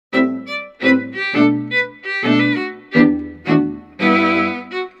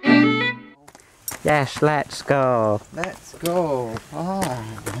Yes, let's go. Let's go. Oh.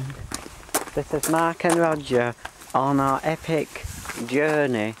 This is Mark and Roger on our epic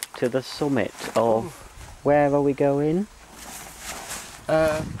journey to the summit of... Where are we going?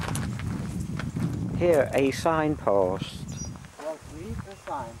 Here, a signpost. Well, read the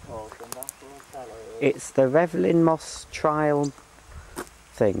signpost and that will tell us. It's the Revelin Moss Trial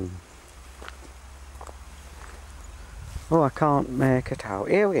thing. Oh, I can't make it out.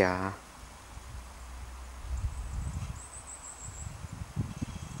 Here we are.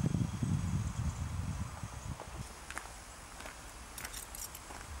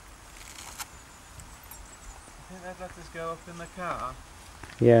 I think they've let us go up in the car.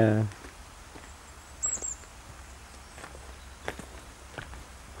 Yeah.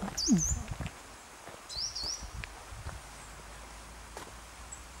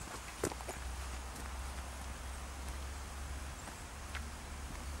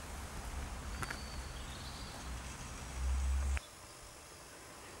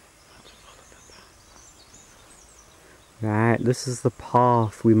 Right, this is the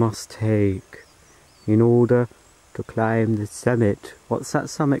path we must take in order to climb the summit. What's that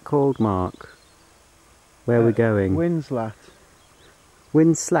summit called, Mark? Where are we going? Winslat.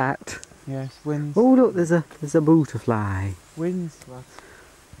 Winslat? Yes, Wins. Oh look, there's a butterfly. Winslat.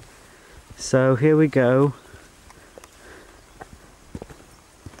 So here we go.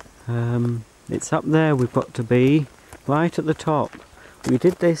 It's up there we've got to be, right at the top. We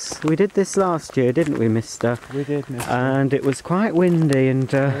did this last year, didn't we, mister? We did, mister. And it was quite windy, and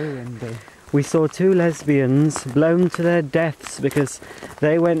very windy. We saw two lesbians blown to their deaths because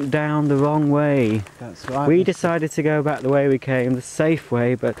they went down the wrong way. That's right. We decided to go back the way we came, the safe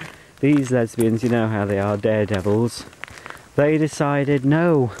way, but these lesbians, you know how they are, daredevils. They decided,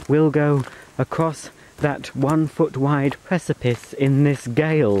 no, we'll go across that 1 foot wide precipice in this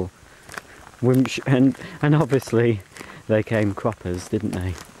gale. And obviously they came croppers, didn't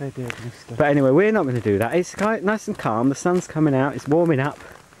they? They did, mister. But anyway, we're not going to do that. It's quite nice and calm, the sun's coming out, it's warming up.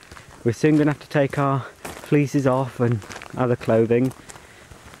 We're soon going to have to take our fleeces off and other clothing.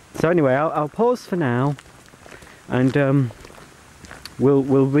 So anyway, I'll pause for now, and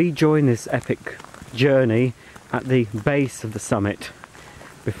we'll rejoin this epic journey at the base of the summit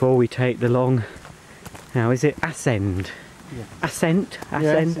before we take the long, how is it, ascend? Yeah. Ascent?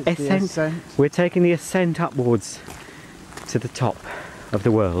 Yes, it's the ascent. ascent. We're taking the ascent upwards to the top of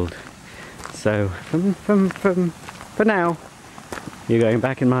the world. So for now, you're going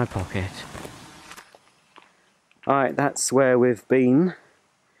back in my pocket. Alright, that's where we've been.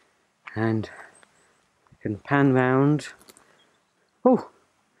 And you can pan round. Oh!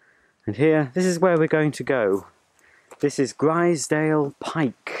 And here, this is where we're going to go. This is Grisedale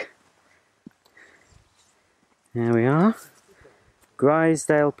Pike. There we are.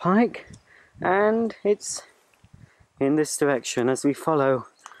 Grisedale Pike. And it's in this direction as we follow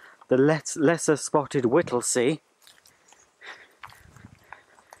the lesser spotted Whittlesea.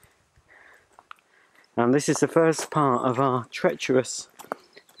 And this is the first part of our treacherous,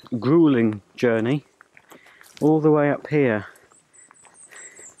 grueling journey, all the way up here.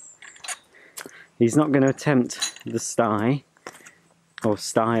 He's not going to attempt the sty, or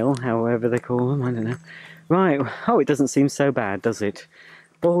stile, however they call them, I don't know. Right, oh, it doesn't seem so bad, does it?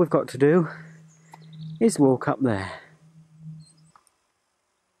 All we've got to do is walk up there.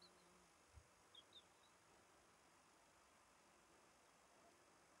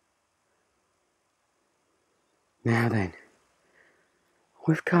 Now then,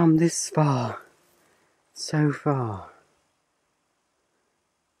 we've come this far, so far,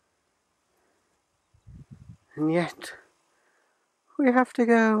 and yet we have to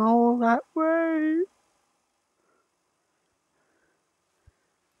go all that way.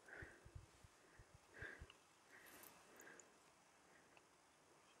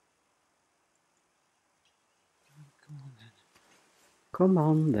 Come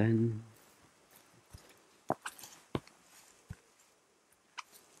on then.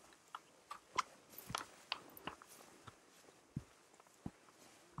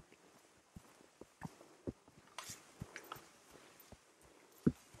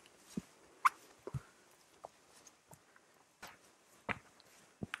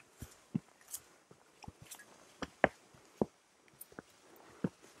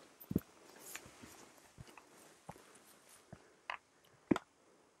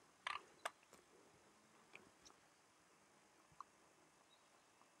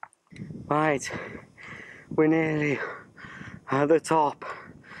 Right, we're nearly at the top.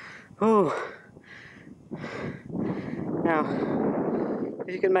 Oh, now,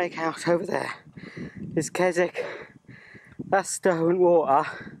 if you can make out over there, is Keswick. That's stone water.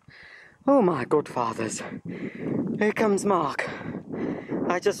 Oh my good fathers. Here comes Mark.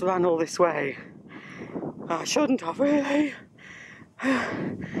 I just ran all this way. I shouldn't have really.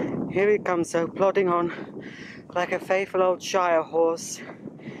 Here he comes, so plodding on like a faithful old Shire horse.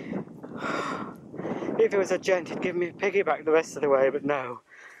 If he was a gent, he'd give me a piggyback the rest of the way, but no.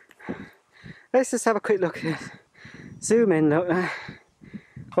 Let's just have a quick look at this. Zoom in, look.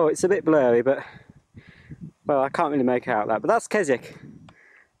 Oh, it's a bit blurry, but well, I can't really make out that, but that's Keswick.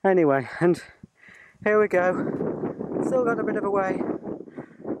 Anyway, and here we go. Still got a bit of a way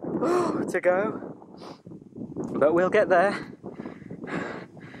to go, but we'll get there.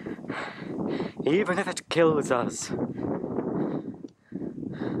 Even if it kills us.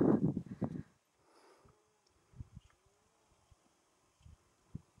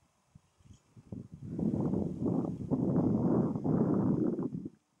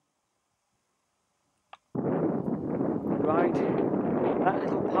 Right, that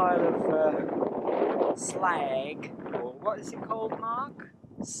little pile of slag, or what is it called, Mark?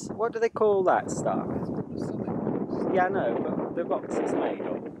 What do they call that stuff? Yeah, I know, but the rocks it's made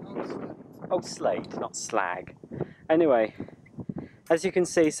of. Oh, slate, not slag. Anyway, as you can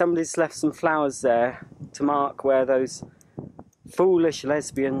see, somebody's left some flowers there to mark where those foolish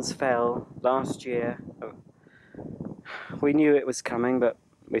lesbians fell last year. We knew it was coming, but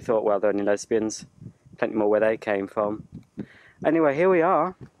we thought, well, they're only lesbians. Plenty more where they came from. Anyway, here we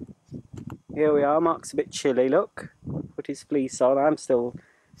are. Here we are. Mark's a bit chilly, look. Put his fleece on. I'm still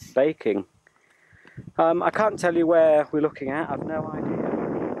baking. I can't tell you where we're looking at. I've no idea.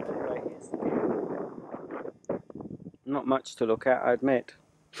 Anyway, here's the view. Not much to look at, I admit.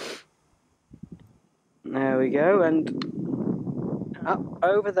 There we go, and up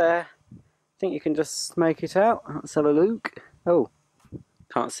over there. I think you can just make it out. Let's have a look. Oh,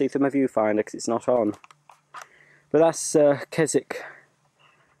 can't see through my viewfinder because it's not on. But that's Keswick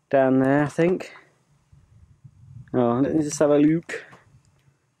down there, I think. Oh, let me just have a look.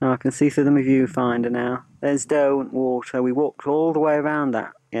 Oh, I can see through the viewfinder now. There's Derwent Water. We walked all the way around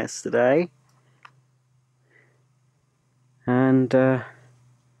that yesterday. And there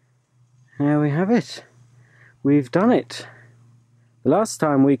we have it. We've done it. The last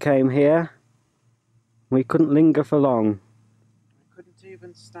time we came here, we couldn't linger for long. We couldn't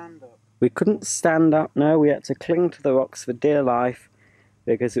even stand up. We couldn't stand up, no. We had to cling to the rocks for dear life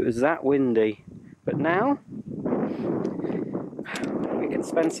because it was that windy. But now we can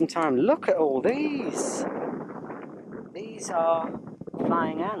spend some time. Look at all these. These are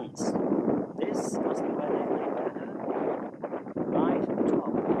flying ants. This must be where they make their home. Right at the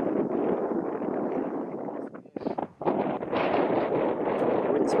top.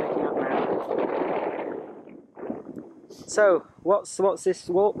 The wind's picking up now. So, what's this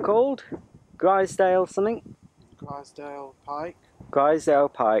walk called? Grisedale something? Grisedale Pike. Grisedale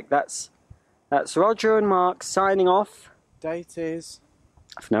Pike. That's Roger and Mark signing off. Date is?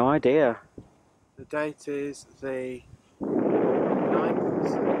 I've no idea. The date is the 9th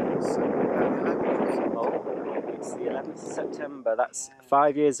of September. Oh, it's the 11th of September. That's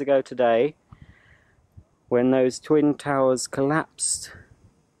 5 years ago today, when those twin towers collapsed.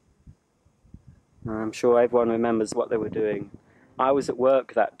 I'm sure everyone remembers what they were doing. I was at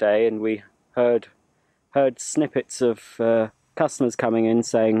work that day, and we heard snippets of customers coming in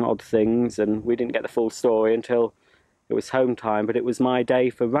saying odd things, and we didn't get the full story until it was home time. But it was my day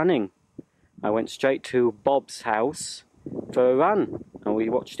for running. I went straight to Bob's house for a run, and we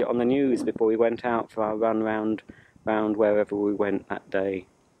watched it on the news before we went out for our run round wherever we went that day.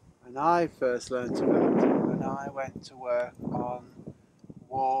 When I first learned about it, when I went to work on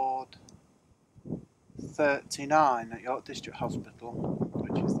Ward 39 at York District Hospital,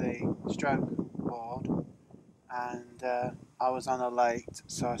 which is the stroke ward, and I was on a late,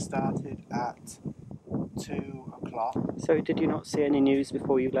 so I started at 2 o'clock. So did you not see any news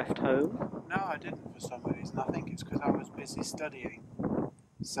before you left home? No, I didn't for some reason. I think it's because I was busy studying,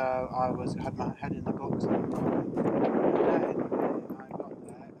 so I had my head in the books at the time. And then I got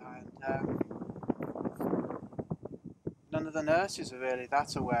there, and none of the nurses were really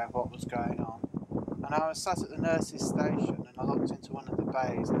that aware of what was going on. And I was sat at the nurses' station, and I looked into one of the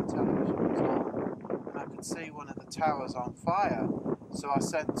bays, and the television was on, and I could see one of the towers on fire. So I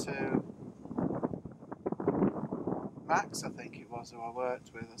said to Max, I think it was, who I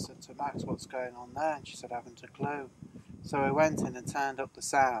worked with, I said to Max, what's going on there? And she said, I haven't a clue. So I went in and turned up the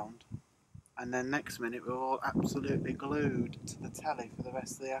sound, and then next minute we were all absolutely glued to the telly for the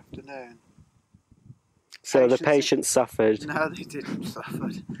rest of the afternoon. So the patients suffered? No, they didn't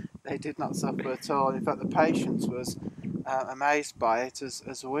suffer. They did not suffer at all. In fact, the patients was amazed by it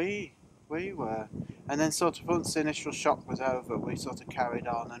as we were. And then sort of once the initial shock was over, we sort of carried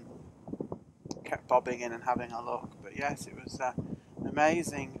on, and kept bobbing in and having a look. But yes, it was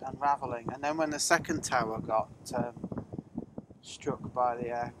amazing unravelling. And then when the second tower got struck by the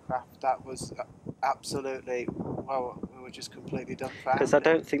aircraft, that was absolutely, well, we were just completely dumbfounded. Because I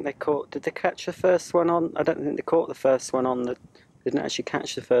don't think they caught, did they catch the first one on, I don't think they caught the first one on the, didn't actually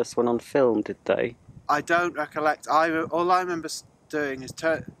catch the first one on film, did they? I don't recollect. All I remember doing is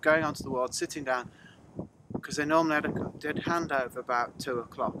going onto the ward, sitting down, because they normally did handover about 2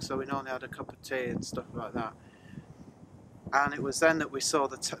 o'clock, so we normally had a cup of tea and stuff like that. And it was then that we saw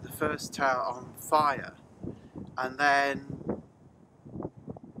the first tower on fire, and then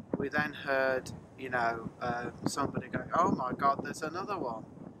we then heard, you know, somebody going, "Oh my God, there's another one!"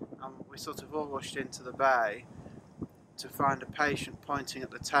 And we sort of all rushed into the bay to find a patient pointing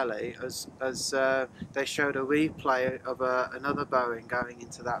at the telly as they showed a replay of another Boeing going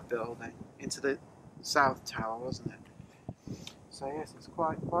into that building, into the South Tower, wasn't it? So yes, it's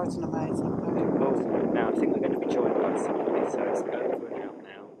quite an amazing thing. Well, now I think we're going to be joined by somebody, so it's over and out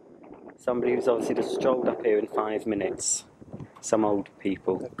now. Somebody who's obviously just strolled up here in 5 minutes. Some old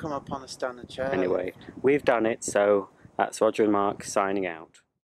people. They've come up on a standard chair. Anyway, we've done it, so that's Roger and Mark signing out.